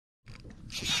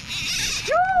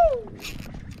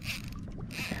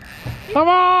Come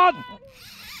on!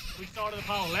 Which side of the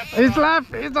pole? Left? He's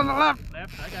left. He's on the left.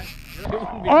 Left, okay.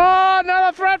 Oh,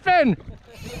 another threadfin!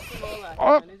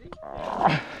 Oh.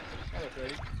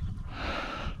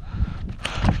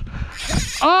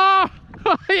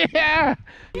 Oh, yeah!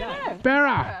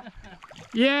 Barra!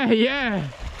 Yeah!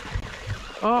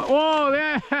 Oh,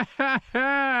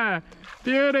 yeah!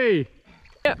 Beauty!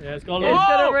 Yeah, it's got a Oh, little...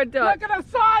 got a red dot. look at the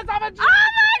size of it! Oh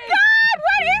my god!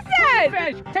 What is that?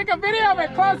 Fish! Take a video of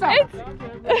it closer!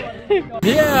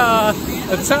 Yeah!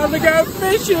 It's time to go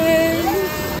fishing!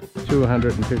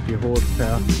 250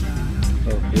 horsepower of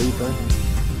Weipa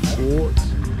Sports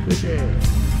Fishing.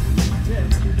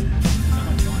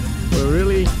 We're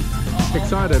really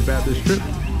excited about this trip.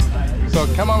 So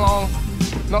come along,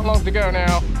 not long to go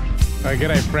now.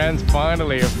 G'day friends,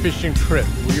 finally a fishing trip.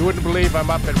 You wouldn't believe I'm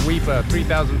up at Weipa,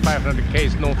 3,500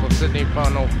 k's north of Sydney,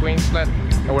 far north Queensland.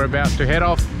 And we're about to head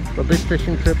off for a big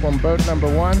fishing trip on boat number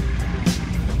 1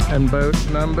 and boat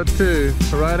number 2.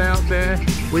 Right out there,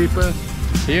 Weipa.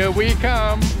 Here we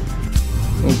come.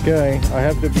 Okay, I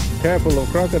have to be careful of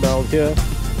crocodiles here.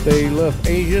 They love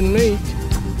Asian meat.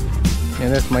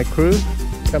 And that's my crew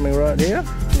coming right here.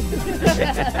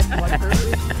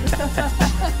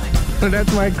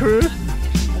 That's my crew.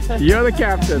 You're the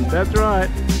captain, that's right.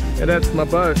 And that's my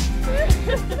boat.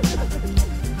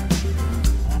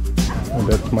 And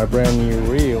that's my brand new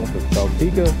reel, the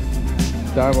Saltiga,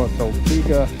 Daiwa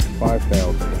Saltiga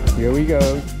 5000. Here we go.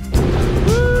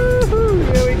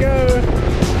 Here we go.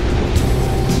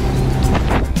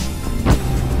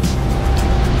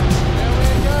 Here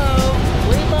we go.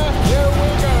 Weipa, here we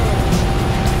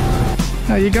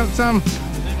go. Oh, you got some? There's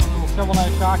even a little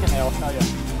silver-nosed shark in there, I'll show you.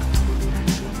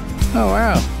 Oh,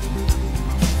 wow.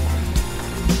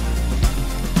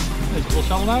 There's a little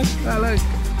silver-nose. Oh, look.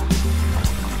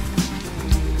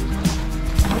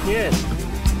 Yeah.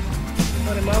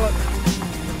 What a mullet.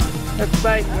 That's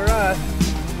bait, alright.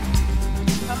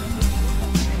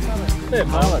 They're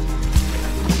mullet.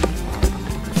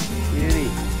 Beauty.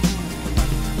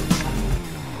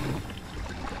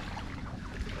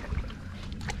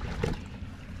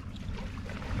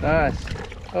 Nice.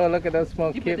 Oh, look at that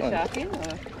small You cute put the one. shark in?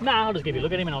 Or? Nah, I'll just give you a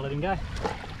look at him and I'll let him go.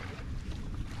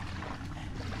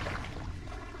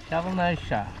 Shovel nose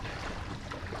shark.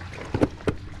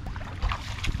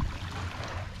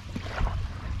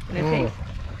 No,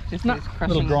 just not crushing.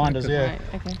 Little grinders, yeah. Right,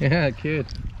 okay. Yeah, cute.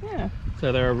 Yeah.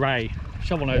 So they're a ray,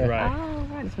 shovel-nosed ray. Oh,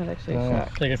 right, it's not actually a Nice.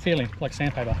 shark. So you can feel him, like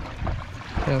sandpaper.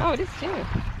 Oh, it is too.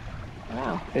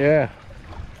 Wow. Yeah.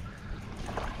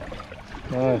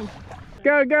 Nice.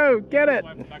 Go, go, get it.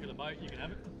 Away from the back of the boat, you can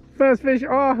have it. First fish,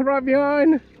 oh, right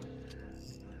behind.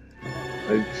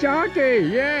 A sharky,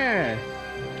 yeah.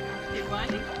 Keep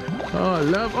winding. Oh,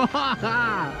 love.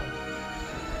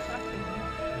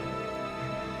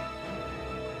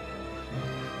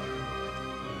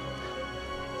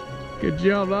 Good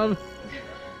job, love.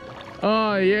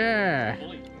 Oh, yeah.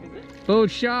 Bull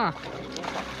shark.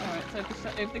 Alright, so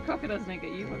if the crocodiles don't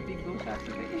get you, what big bull sharks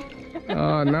will get you?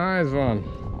 Oh, nice one.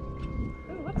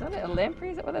 Oh, what's on it? A lamprey?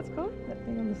 Is that what that's called? That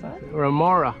thing on the side?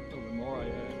 Remora. Remora,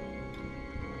 yeah.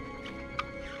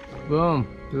 Boom.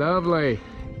 Lovely.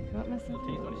 What must it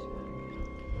be?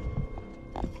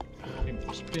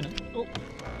 Spin it. Oh.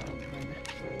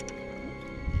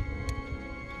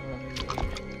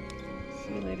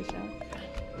 See you later, shark.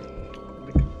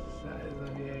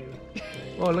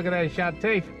 Oh, look at that sharp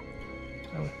teeth.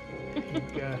 Oh,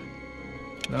 go.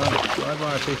 Nice.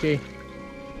 Bye-bye, fishy.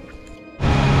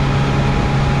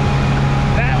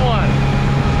 That one.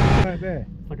 Right there.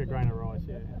 It's like a grain of rice,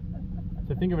 yeah.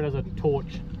 So think of it as a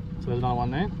torch. So there's another one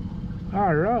there.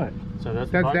 All right. So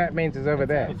that's That means it's over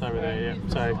there. It's over there, yeah.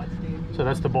 So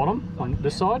that's the bottom on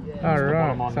this side. All That's the right.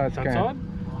 bottom on So it's that going. side.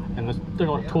 And they're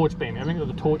like a torch beam. Everything that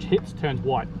the torch hits turns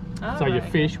white. Oh, so your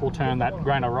right. fish will turn that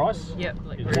grain of rice. Yep,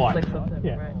 like It's white. reflects off them,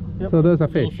 Yeah. right. Yep. So those are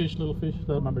fish. Little fish.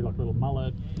 So that might be like little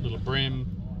mullet, little brim.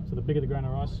 So the bigger the grain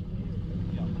of rice,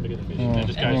 the bigger the fish. And it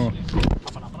just goes up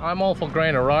and up. I'm all for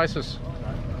grain of rices.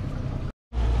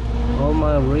 All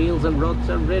my reels and rods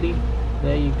are ready.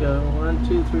 There you go. 1,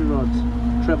 2, 3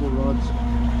 rods. Treble rods.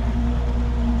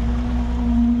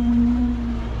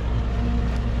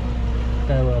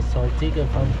 Daiwa Saltiga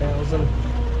 5000.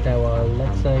 Daiwa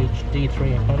Lexa HD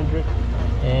 300.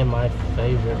 And my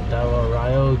favorite Daiwa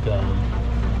Ryoga.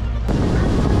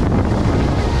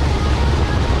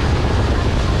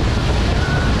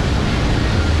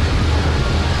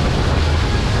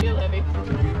 Feel heavy.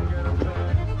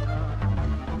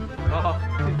 Oh,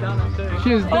 she's done it too.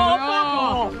 She's done. Oh,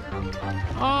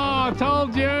 Oh, I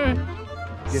told you.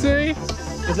 See?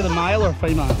 Is it a male or a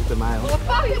female? It's a male. Oh,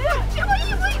 fuck! Are you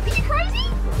crazy?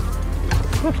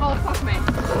 Oh, fuck me.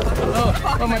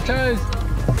 Oh, on my toes.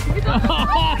 Oh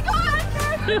my god!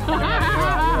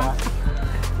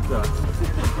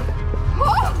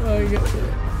 Oh, you get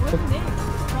What's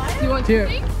next? Do you want Here.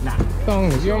 to Nah.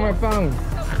 thongs. You want my thongs?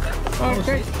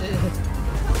 Okay.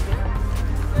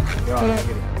 Grab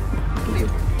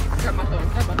my thumb.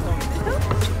 Grab my thumb.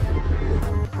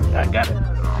 I got it.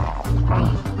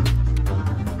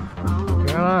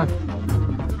 Come on.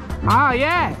 Oh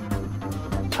yeah.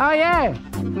 Oh yeah.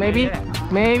 Maybe.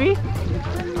 Maybe.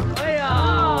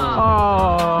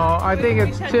 Oh, I think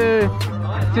it's too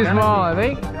small. I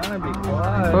think.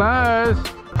 Close.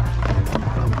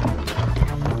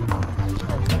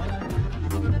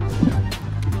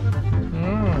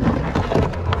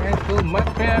 Nice little mud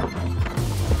crab.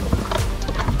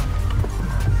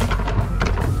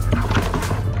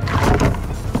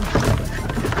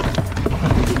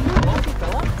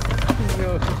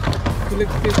 He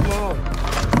looks too small.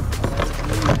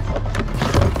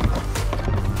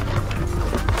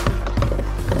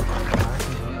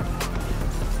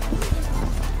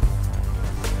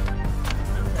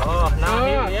 Oh,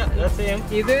 no, yeah, that's him.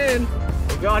 He's in.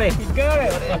 We got him. He got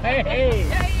it. Hey, hey.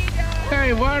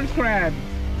 Hey, one crab.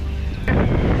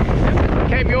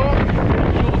 Cape York.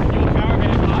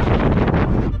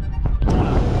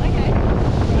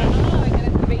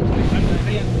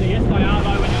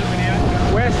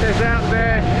 West is out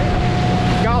there.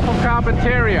 Gulf of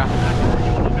Carpentaria.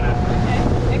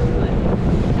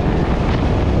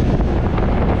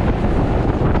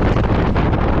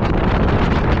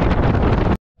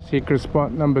 Secret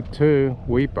spot number 2,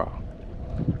 Weipa.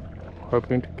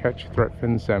 Hoping to catch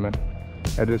threadfin salmon.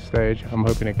 At this stage, I'm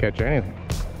hoping to catch anything.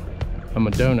 I'm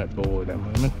a donut boy at the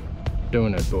moment.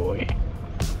 Donut boy.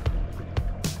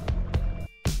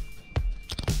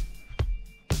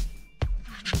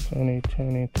 Turny,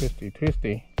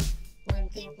 twisty.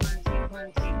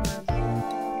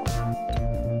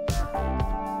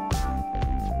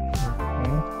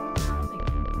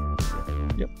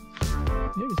 Yep.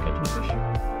 Yeah, he's catching fish.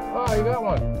 Oh, you got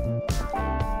one.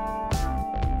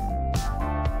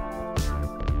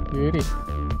 Beauty.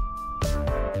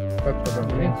 That's what that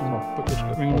means. Put this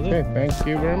ring with Okay, it. thank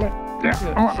you very much. Yeah,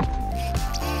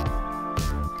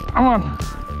 come on.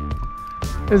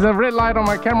 Is the red light on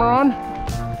my camera on?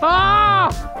 Ah!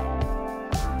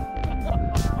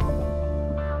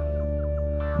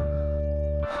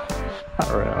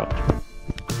 Hurry up.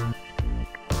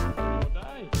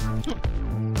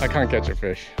 I can't catch a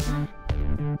fish.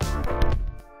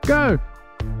 Go!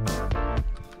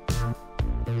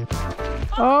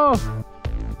 Oh!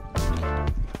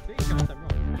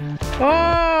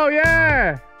 Oh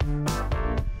yeah!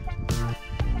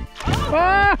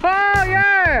 Oh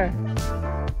yeah!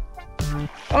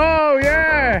 Oh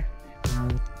yeah!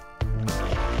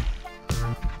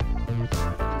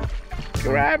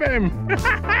 Grab him!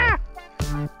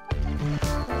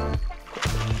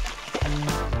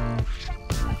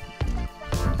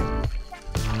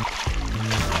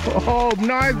 Oh,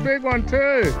 nice big one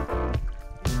too.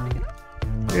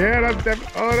 Yeah, that's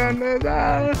definitely. Oh, no.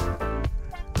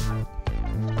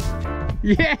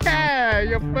 Yeah,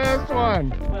 your first one.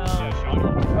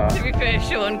 Well, to be fair,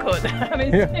 Sean caught that.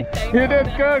 You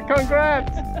did good.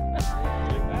 Congrats.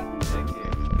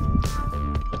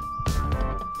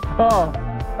 Oh,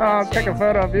 I'll take a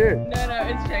photo of you. No,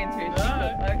 it's Shane's fish.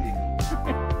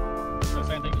 So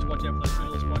same thing, just watch out for those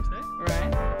little spikes there.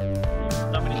 Right.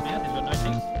 Thumb in his mouth, he's got no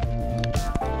teeth.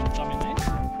 Thumb in there.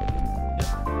 Yep.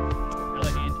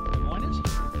 Other hand, the winders.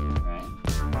 Right.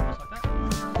 Just like that.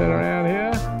 Turn around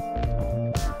here.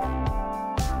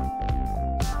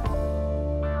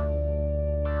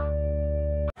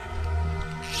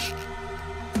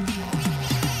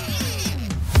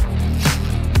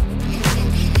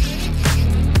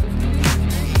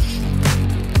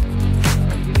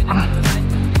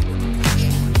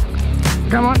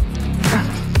 Come on.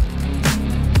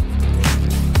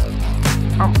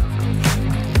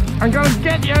 I'm gonna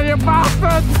get you, you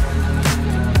bastard!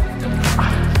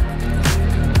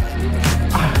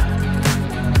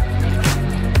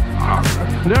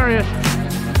 There he is.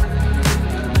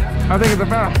 I think it's a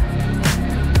barrel.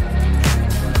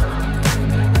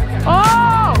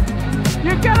 Oh!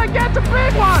 You gotta get the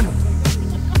big one!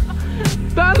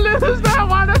 Don't lose that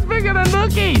one, that's bigger than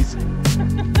Nookie's!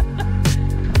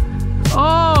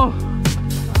 Oh!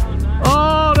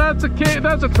 Oh, that's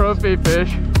a trophy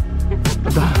fish.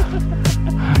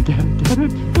 Get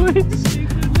it, please.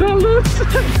 Don't lose it.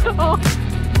 Oh!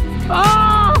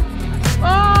 Oh!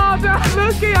 Oh,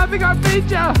 Nookie, I think I beat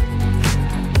you.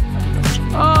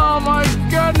 Oh my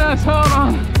goodness, hold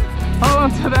on. Hold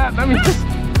on to that. Let me just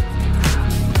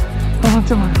hold on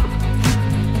to my.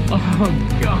 Oh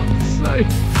God's sake.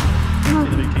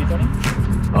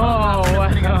 Oh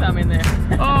wow. Some in there.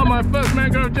 Oh, my first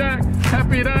mangrove jack.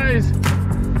 Happy days.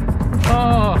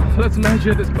 Oh, let's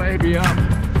measure this baby up.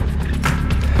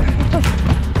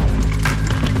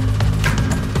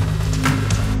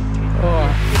 Oh,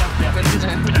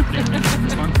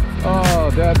 oh,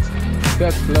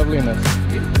 that's loveliness.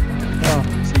 Oh,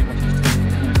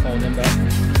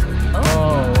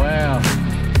 oh wow.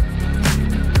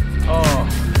 Oh,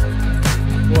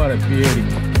 what a beauty.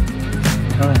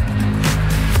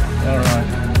 All right.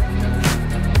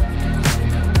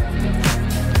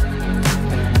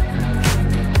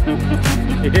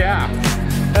 Yeah,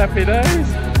 happy days.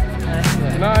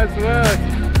 Nice work.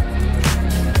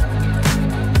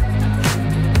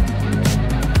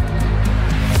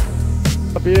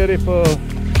 Beautiful.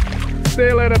 See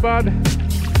you later, bud.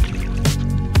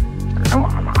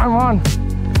 I'm on.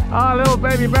 Ah, little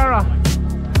baby barra.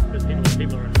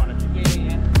 People are in front of you.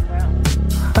 Yeah.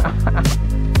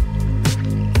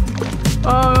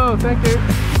 Wow. Oh, thank you.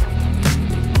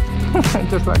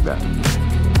 Just like that.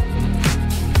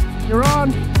 You're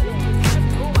on.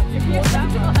 Yeah, that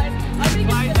one. I think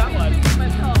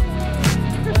it's gonna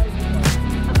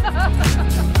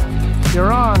be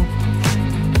You're on.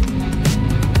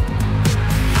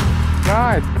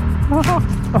 Nice.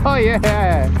 Oh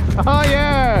yeah. Oh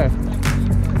yeah.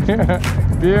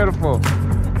 Beautiful.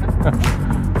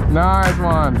 Nice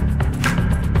one.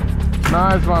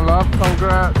 Nice one, love.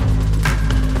 Congrats.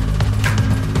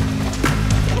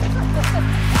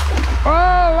 Oh,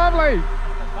 lovely.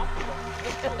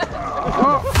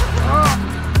 Oh, oh,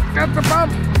 get the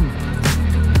bump.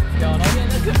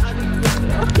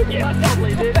 Yeah, I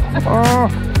totally did. Oh.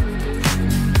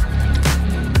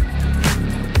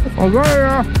 Oh,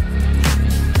 there.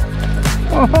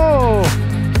 Oh.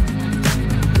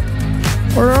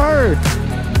 Where are you?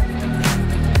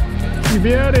 You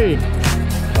beauty.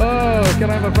 Oh, can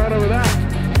I have a photo with that?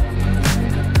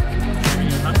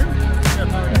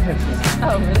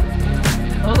 Oh, really?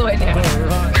 All the way down. Oh,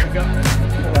 right. Well,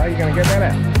 how are you going to get that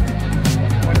out?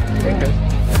 One fingers.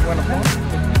 One apart?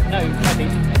 No, maybe.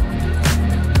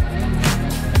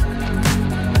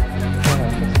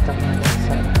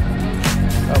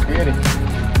 Oh, beauty.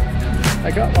 I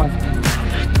got one.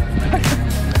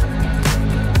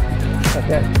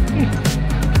 Okay.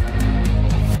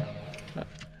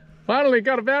 Finally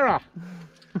got a barra.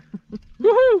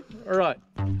 Woohoo! All right.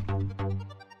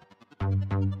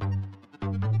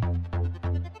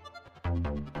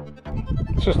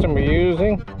 System we're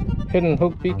using, hidden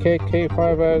hook BKK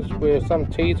 5/0s with some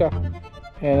teaser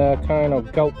and a kind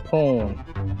of gulp prawn.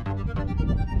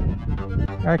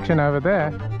 Action over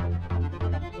there.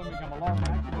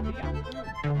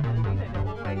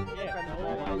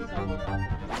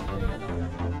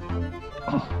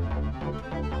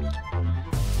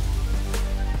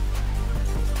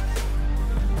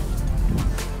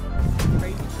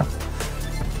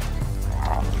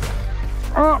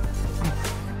 Oh.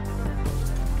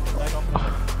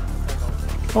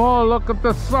 Oh, look at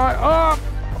the side. Oh.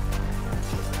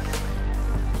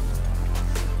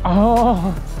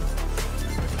 Oh.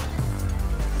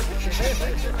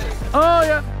 Oh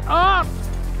yeah. Oh.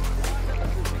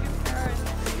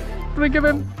 Bigger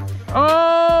than.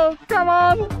 Oh, come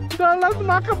on. So let's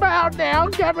knock about now.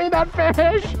 Get me that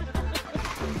fish.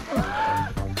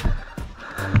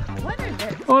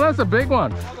 Oh, that's a big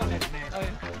one.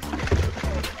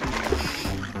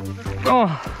 Oh,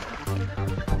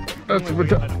 that's a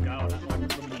bit.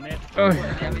 Oh,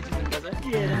 yeah,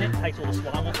 the net takes all the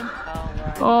slime off them.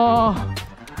 Oh.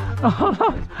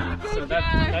 So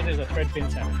that is a threadfin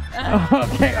salmon.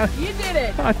 Okay. You did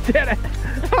it. I did it.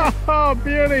 Oh,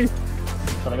 beauty.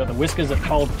 So they've got the whiskers that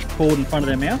fold forward in front of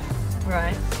their mouth.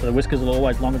 Right. So the whiskers are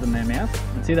always longer than their mouth.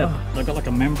 And see that they've got like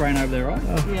a membrane over their eye.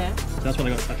 Yeah. So that's why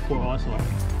they got such poor eyesight.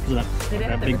 So that, They don't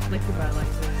like have that the big. reflective eye like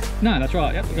that. No, that's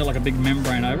right. Yep, they've got like a big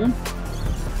membrane over them.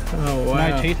 Oh wow.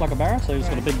 No teeth like a barra, so you've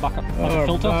just got a big bucket, like a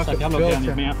filter. So if you have a look down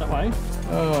your mouth that way,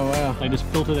 Oh wow. they just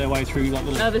filter their way through like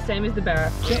little, Oh, the same as the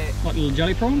barra. Yeah. like little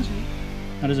jelly prawns.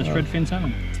 That is a threadfin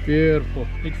salmon. Beautiful.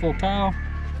 Big forked tail.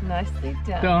 Nicely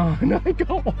done. Oh, no, I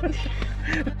got one.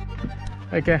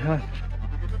 Okay, huh?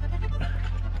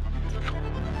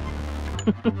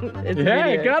 Yeah,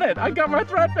 I got it. I got my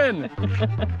threadfin.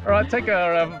 All right, take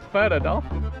a photo, doll.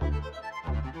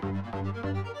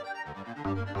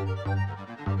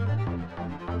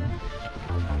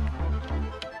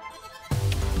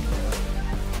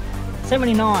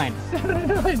 $79.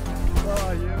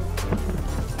 Oh, yeah.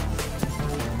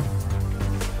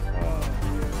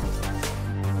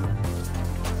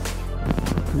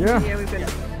 Yeah. Yeah, we've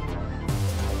got.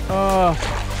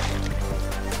 Oh.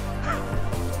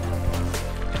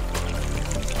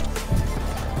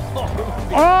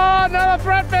 Oh, another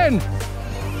threadfin!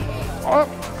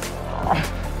 Oh.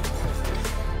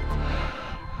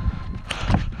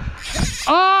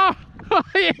 Oh,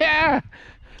 yeah!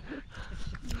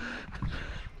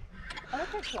 I like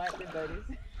how quiet the boat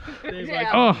is.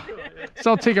 Oh,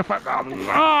 Saltiga.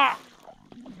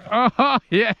 Oh,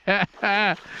 yeah!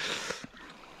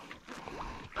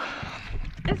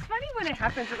 It's funny when it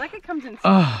happens. It's like it comes in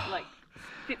like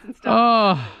fits and stuff.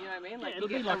 Oh. You know what I mean? Like It'll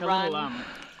you be get like a a run. little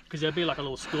because there'll be like a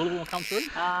little school of them will come through,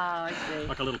 Ah, I see.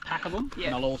 like a little pack of them, Yeah.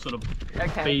 and they'll all sort of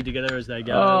Okay. feed together as they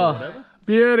go or Oh, whatever.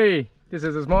 beauty. This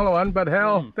is a smaller one, but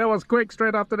hell, that was quick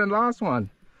straight after the last one.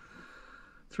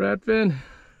 Threadfin.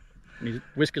 And his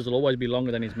whiskers will always be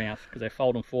longer than his mouth because they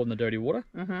fold and forward in the dirty water.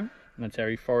 And that's how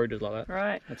he forages like that.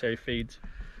 Right. That's how he feeds.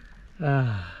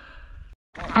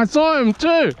 I saw him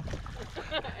too.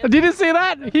 Did you see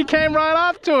that? He came right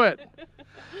up to it.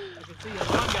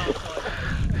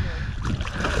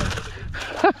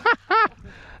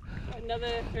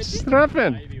 Another.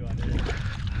 Threadfin. Maybe one there.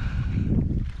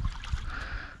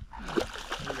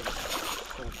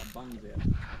 Bungs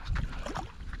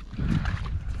out.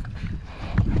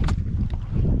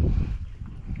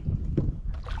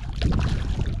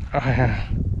 Oh yeah.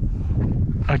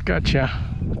 I gotcha.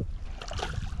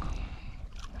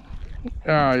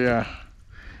 Oh yeah.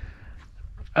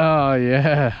 Oh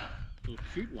yeah. Little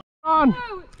cute one. On.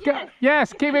 Oh, Go.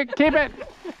 Yes, keep it, keep it.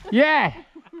 Yeah.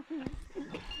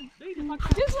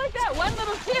 just like that, one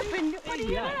little tip, and what do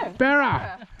you know?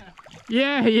 Barra.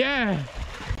 Yeah, yeah.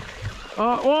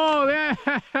 Oh,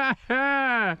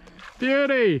 yeah.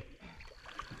 Beauty.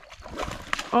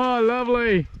 Oh,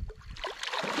 lovely.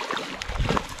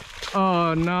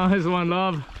 Oh, nice one,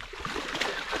 love.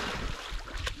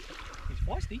 He's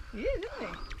feisty. He is,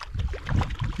 isn't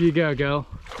he? You go, girl.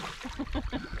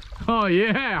 Oh,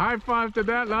 yeah. High five to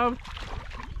that, love.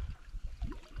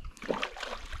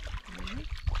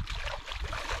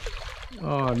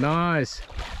 Oh, nice.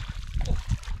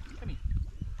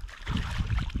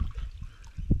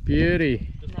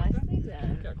 Beauty. Nicely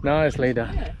done. Nicely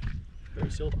done. Yeah. Very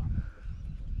silver.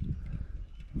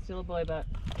 Still a boy, but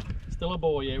Still a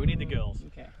boy, yeah. We need the girls.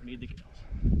 okay. We need the girls.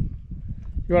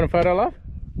 You want a photo, love?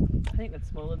 I think that's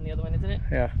smaller than the other one, isn't it?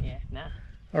 Yeah. Yeah. Nah.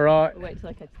 All right. We'll wait till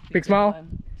I catch the Big smile.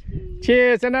 one.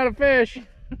 Cheers, another fish.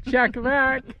 Shack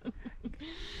back.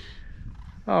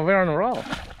 Oh, we're on a roll.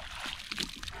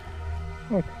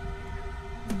 Look.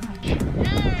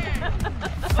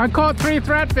 I caught 3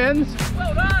 threadfins.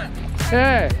 Well done.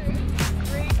 Yeah.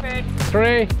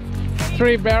 3 fish.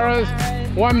 Three barrows,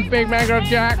 1 big mangrove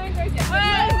jack. Hey,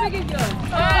 how big is yours?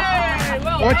 Hey,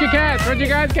 well What you catch? What you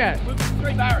guys catch?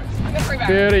 3 barrows. I got 3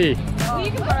 barrows. Beauty. Well,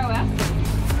 you can borrow ours.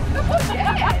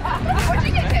 What'd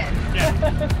you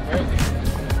get?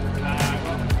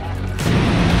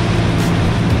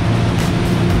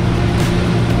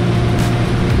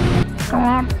 Come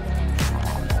on.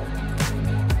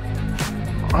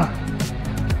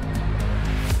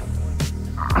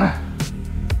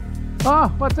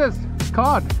 Oh, what's this?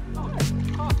 Cod.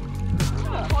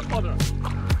 Hot water.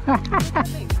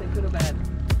 Things they're good or bad.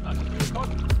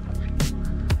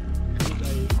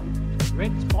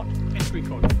 Red spot entry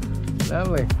cod.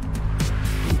 Lovely.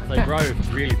 They grow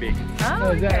really big.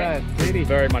 Oh, Is that right? Beauty.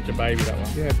 Very much a baby, that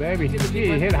one. Yeah, baby. Gee,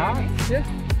 you hit hard. Yeah.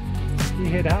 You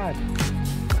hit hard.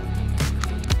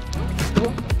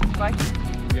 Spiky.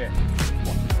 Yeah.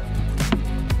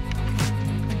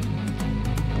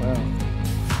 Wow.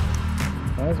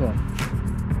 Nice one.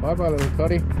 Bye bye, little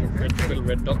coddy. Little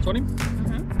red dots on him.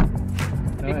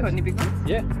 Have you caught any big ones?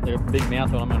 Yeah. They're a big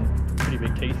mouth on them and pretty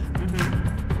big teeth.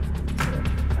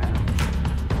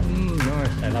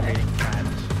 Nice. They love eating crabs.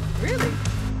 Really?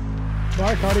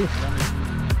 Bye, coddy.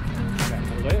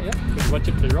 Okay, there, yep. Just watch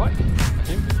it to the right.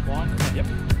 Tim, fine. Yep.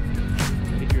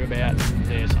 I think you're about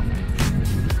there somewhere.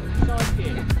 Side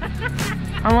here.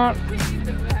 Come on.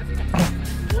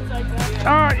 We'll take that.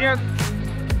 Oh, yes.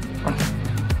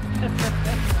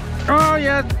 Oh,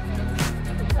 yes.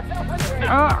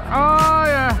 Oh,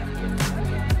 yeah.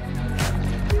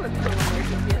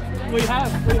 We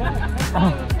have.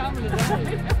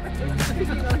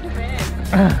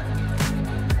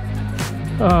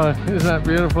 Oh, isn't that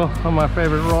beautiful? On my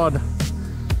favorite rod.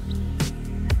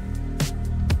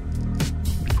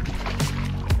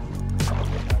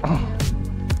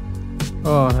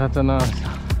 Oh, that's a nice.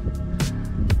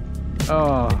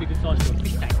 Oh, Maybe a good size for a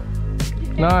fish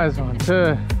tank. nice one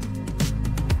too.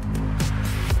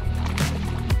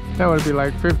 That would be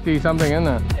like 50 something, isn't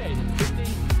it? Yeah, 50.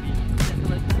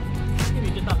 Maybe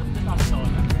just under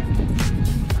size.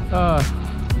 Oh,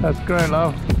 that's great,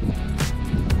 love.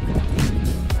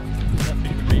 That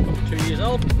fish would be probably 2 years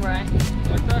old. Right.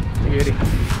 Like that. Beauty.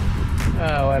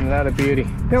 Oh, another beauty.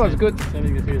 That was good. Same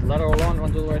thing as his lateral line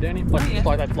runs all the way down here. Like, yeah.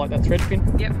 like that thread fin.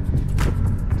 Yep.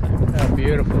 Oh,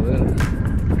 beautiful, isn't it?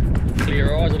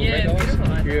 Clear eyes, little Yeah, red eyes.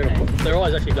 beautiful. Beautiful. Their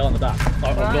eyes actually glow on the back.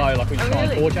 Like, Right. glow, like when you Oh, try and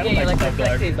really? torch at them, Yeah, like they glow.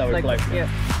 reflective, They like, reflect. yeah.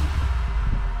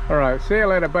 All right, see you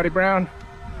later, buddy Brown.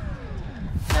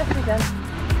 Nicely done.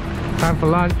 Time for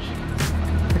lunch.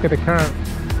 Look at the current.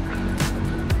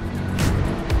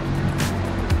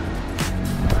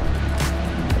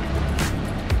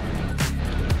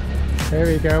 There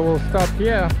we go, we'll stop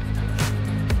here.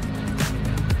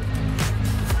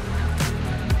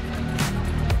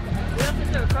 We also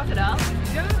saw a crocodile.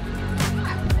 Yeah.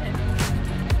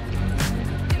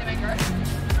 In the mangrove?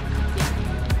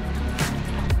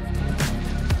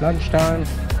 Lunchtime.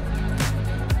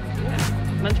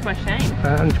 Lunch by Shane.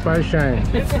 Lunch by Shane.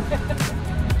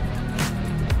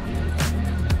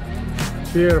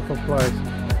 Beautiful place.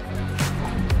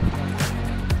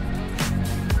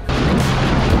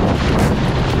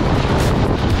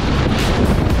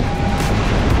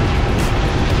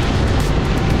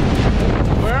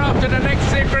 We're off to the next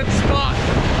secret spot.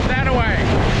 That away.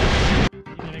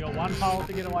 You only got one pole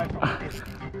to get away from.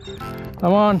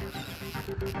 Come on.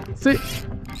 See.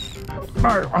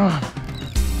 Oh.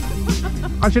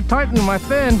 I should tighten my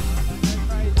fin.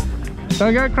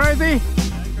 Don't go crazy.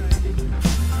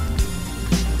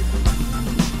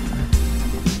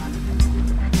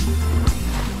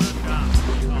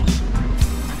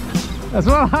 That's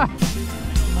what I...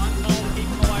 One pole to keep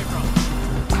them away from.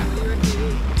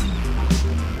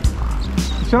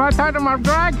 Shall I tighten my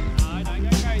drag? No, don't go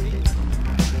crazy. You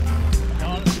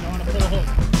don't want to pull a hook.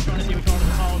 You're trying to see which one of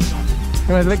the poles is on.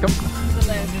 Can I lick them? On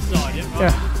this side, yep. Right.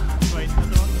 Yeah. Sweet. That's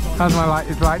all right. How's my light?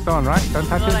 It's light on, right? Don't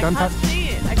touch it, don't I touch can't see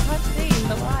it. I can't see in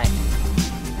the light.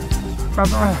 it.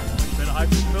 Better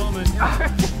hope it's filming.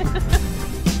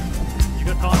 You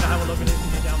got time to have a look at it and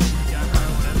get down with your GoPro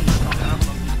or whatever. You got time to have a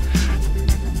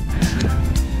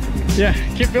look. Yeah,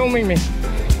 keep filming me.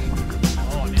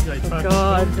 Oh, these are Oh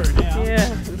God. through now. Yeah,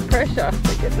 the pressure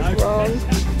to get No this wrong.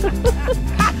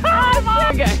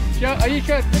 Okay. Are you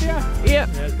sure it's video? Yep. Yeah,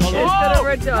 it's got a It's got a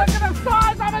red dot. Look at the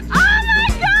size of it! Oh my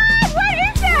God! What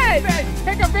is it?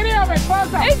 Take a video of it,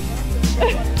 close up!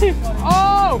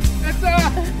 Oh! It's a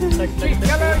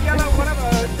yellow, whatever.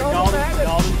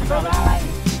 golden colour.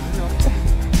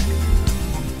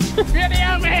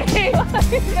 Video me!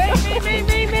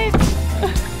 me!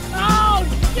 Oh,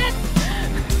 shit!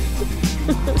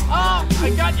 Oh, I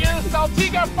got you,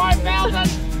 Saltiga 5000!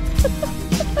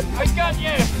 I got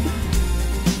you!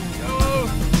 Oh!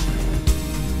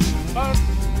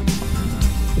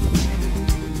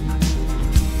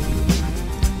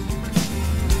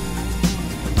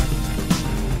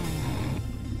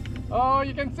 Oh,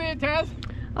 you can see it, Taz.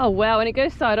 Oh wow, when it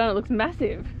goes side on, it looks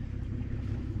massive.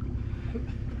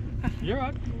 You're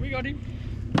right, we got him.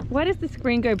 Why does the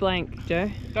screen go blank, Joe?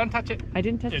 Don't touch it. I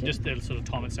didn't touch Yeah, it. just it'll sort of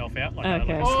time itself out like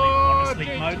Okay. a sleep Oh,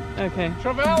 mode. Okay.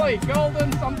 Trevally,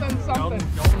 golden, something. Golden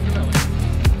Trevally.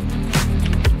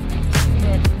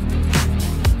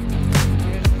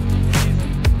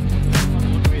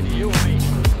 Look where you or me.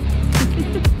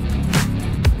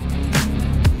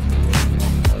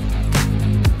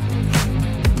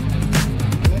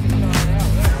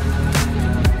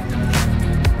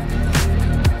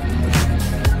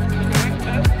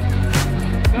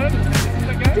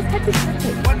 Just had to touch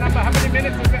it. What number? How many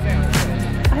minutes is it now?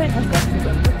 I don't have that.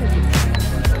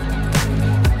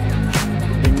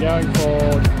 Been going for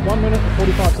 1 minute and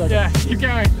 45 seconds. Yeah, keep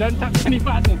going. Don't touch any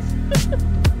buttons.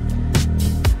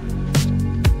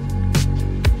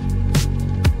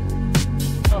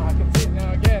 Oh, I can see it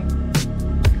now again.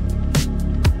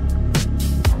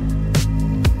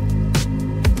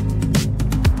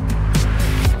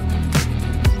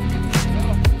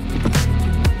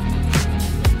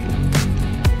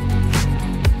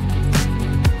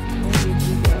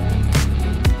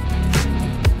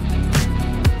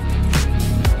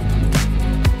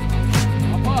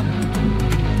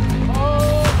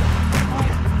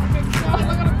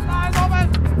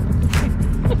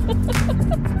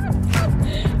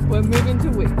 We're moving to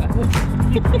Weipa.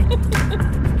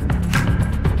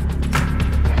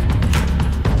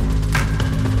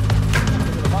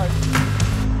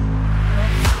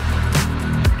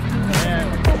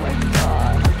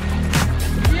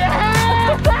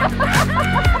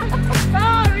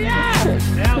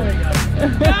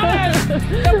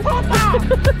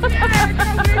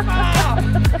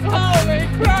 Holy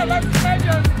crap, I'm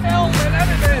measuring film and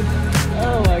everything.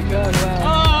 Oh my God,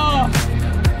 wow.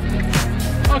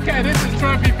 Oh! Okay, Yeah, this is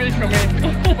trophy fish for me.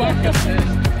 Bucket fish.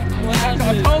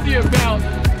 I told you about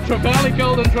Trevally,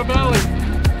 golden Trevally.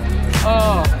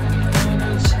 Oh.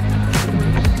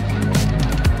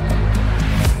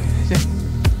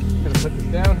 Gonna put this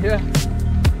down here.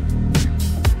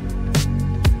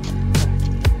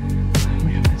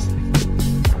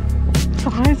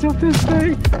 Size of this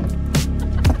thing.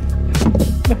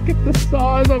 Look at the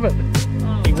size of it.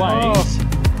 He weighs.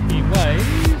 He weighs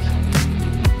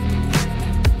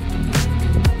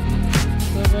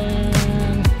 7,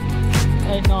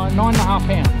 8, 9, 9.5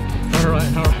 pounds.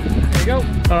 Alright, alright. There you go.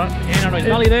 Alright, hand under his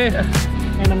belly there.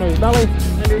 Hand under his belly.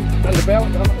 Under the belt.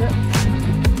 Yeah.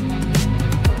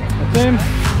 That's him.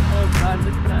 Oh god,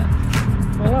 look at that.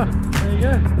 Voila. There you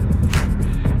go.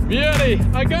 Beauty!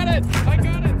 I got it! I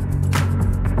got it!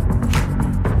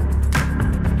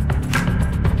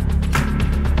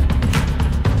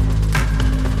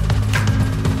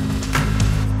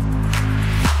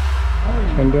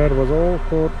 And that was all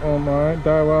caught on my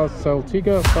Daiwa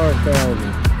Saltiga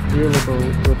 5000. Beautiful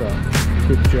rudder.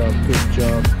 Good job, good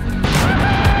job.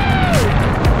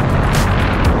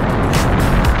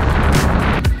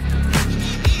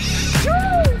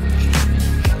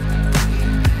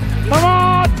 Come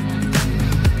on!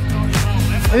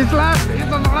 He's left,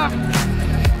 he's on the left.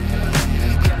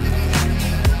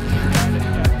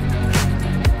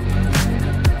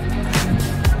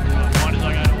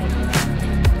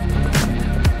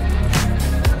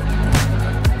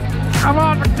 Come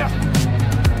on,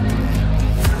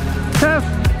 Tess,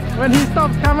 when he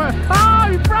stops coming. Oh,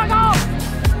 he broke off!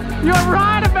 You're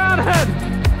right about it!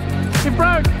 He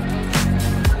broke.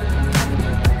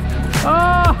 Oh,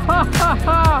 ha, ha,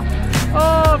 ha.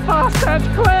 Oh, past that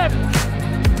clip.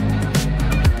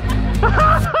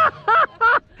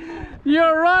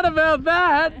 You're right about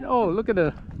that. Oh, look at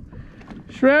it.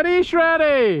 Shreddy,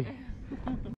 shreddy.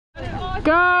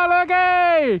 Go,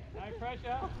 Lucky! No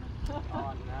pressure.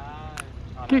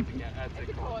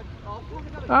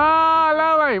 Ah,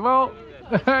 lovely. Well,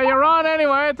 you're on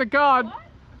anyway. It's a cod.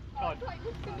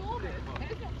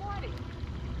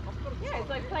 Yeah, it's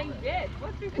like playing dead.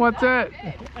 What's it?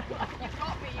 You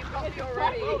got me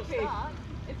already.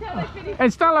 It's how they finish.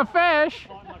 It's still a fish.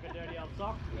 Like a dirty old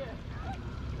sock.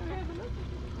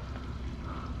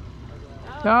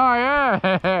 Oh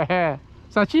yeah.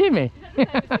 Sashimi.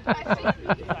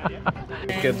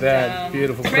 Look at that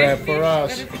beautiful crab for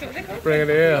us. Bring it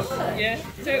here. Yeah,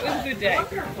 so it was a good day.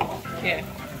 Yeah,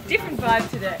 different vibe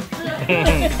today.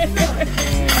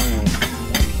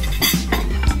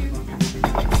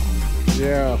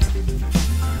 Yeah.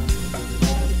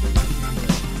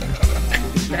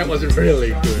 That was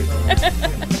really good.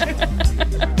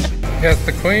 That's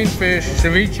the queen fish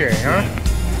ceviche, huh?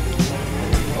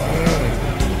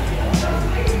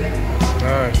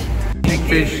 Nice. Big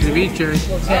fish ceviche.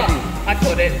 I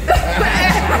caught it.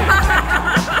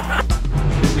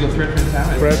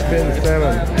 Threadfin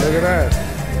salmon. Look at that.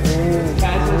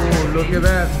 Ooh, look at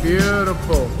that.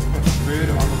 Beautiful. Food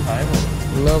on the table.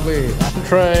 Lovely.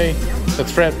 Tray the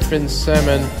threadfin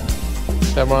salmon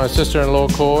that my sister-in-law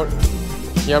caught.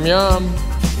 Yum yum.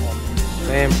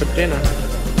 And for dinner.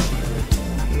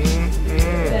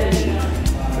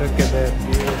 Look at that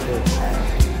beautiful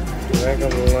dragon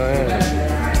of the lamb.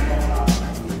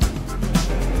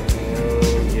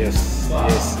 Oh yes,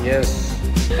 yes, yes.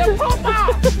 The popper!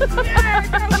 Yeah,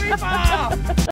 go Weipa!